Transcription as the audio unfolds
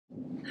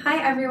Hi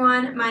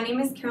everyone, my name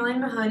is Caroline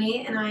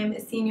Mahoney and I'm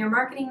a senior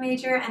marketing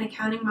major and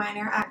accounting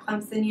minor at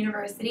Clemson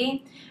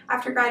University.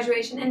 After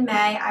graduation in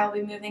May, I will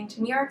be moving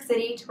to New York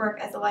City to work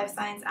as a life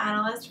science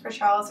analyst for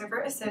Charles River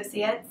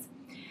Associates.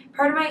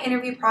 Part of my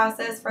interview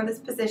process for this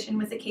position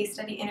was a case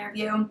study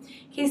interview.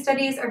 Case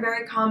studies are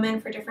very common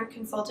for different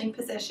consulting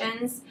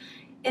positions.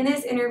 In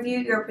this interview,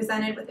 you're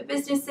presented with a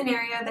business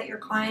scenario that your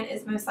client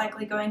is most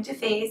likely going to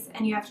face,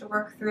 and you have to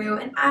work through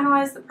and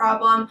analyze the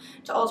problem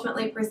to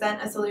ultimately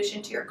present a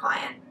solution to your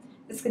client.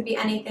 This could be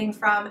anything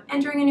from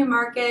entering a new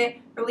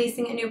market,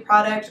 releasing a new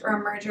product, or a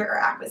merger or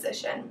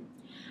acquisition.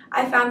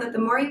 I found that the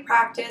more you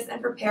practice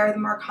and prepare, the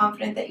more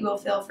confident that you will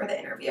feel for the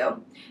interview.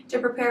 To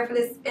prepare for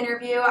this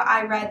interview,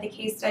 I read the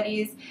case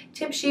studies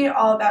tip sheet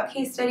all about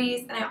case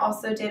studies, and I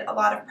also did a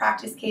lot of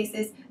practice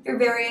cases through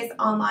various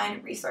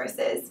online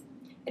resources.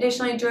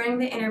 Additionally, during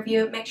the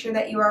interview, make sure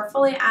that you are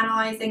fully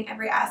analyzing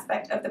every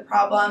aspect of the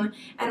problem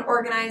and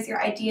organize your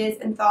ideas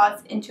and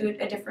thoughts into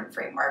a different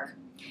framework.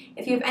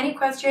 If you have any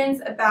questions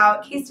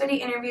about case study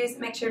interviews,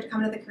 make sure to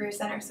come to the Career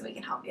Center so we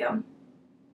can help you.